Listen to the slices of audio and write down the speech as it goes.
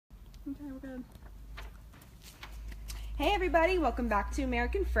Okay, we're good. Hey everybody, welcome back to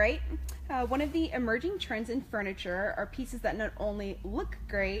American Freight. One of the emerging trends in furniture are pieces that not only look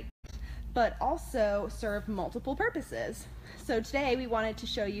great, but also serve multiple purposes. So today we wanted to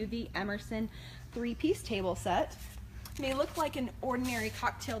show you the Emerson 3-piece table set. It may look like an ordinary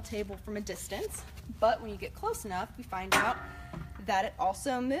cocktail table from a distance, but when you get close enough, we find out that it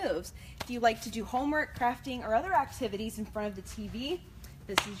also moves. If you like to do homework, crafting, or other activities in front of the TV,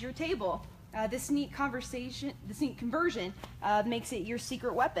 this is your table. This neat conversion makes it your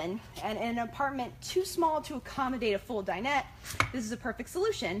secret weapon. And in an apartment too small to accommodate a full dinette, this is a perfect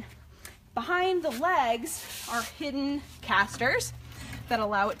solution. Behind the legs are hidden casters that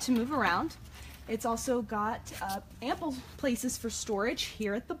allow it to move around. It's also got ample places for storage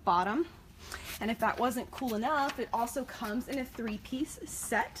here at the bottom. And if that wasn't cool enough, it also comes in a 3-piece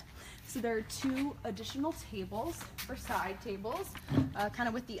set. So there are 2 additional tables, or side tables, kind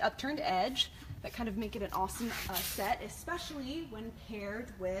of with the upturned edge, that kind of make it an awesome set, especially when paired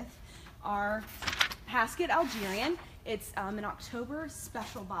with our Haskett Algerian. It's an October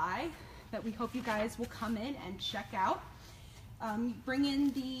special buy that we hope you guys will come in and check out. Bring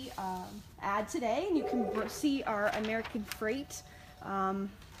in the ad today, and you can see our American Freight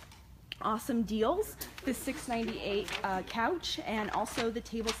awesome deals, the $698 couch, and also the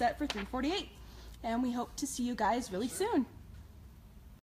table set for $348. And we hope to see you guys really soon.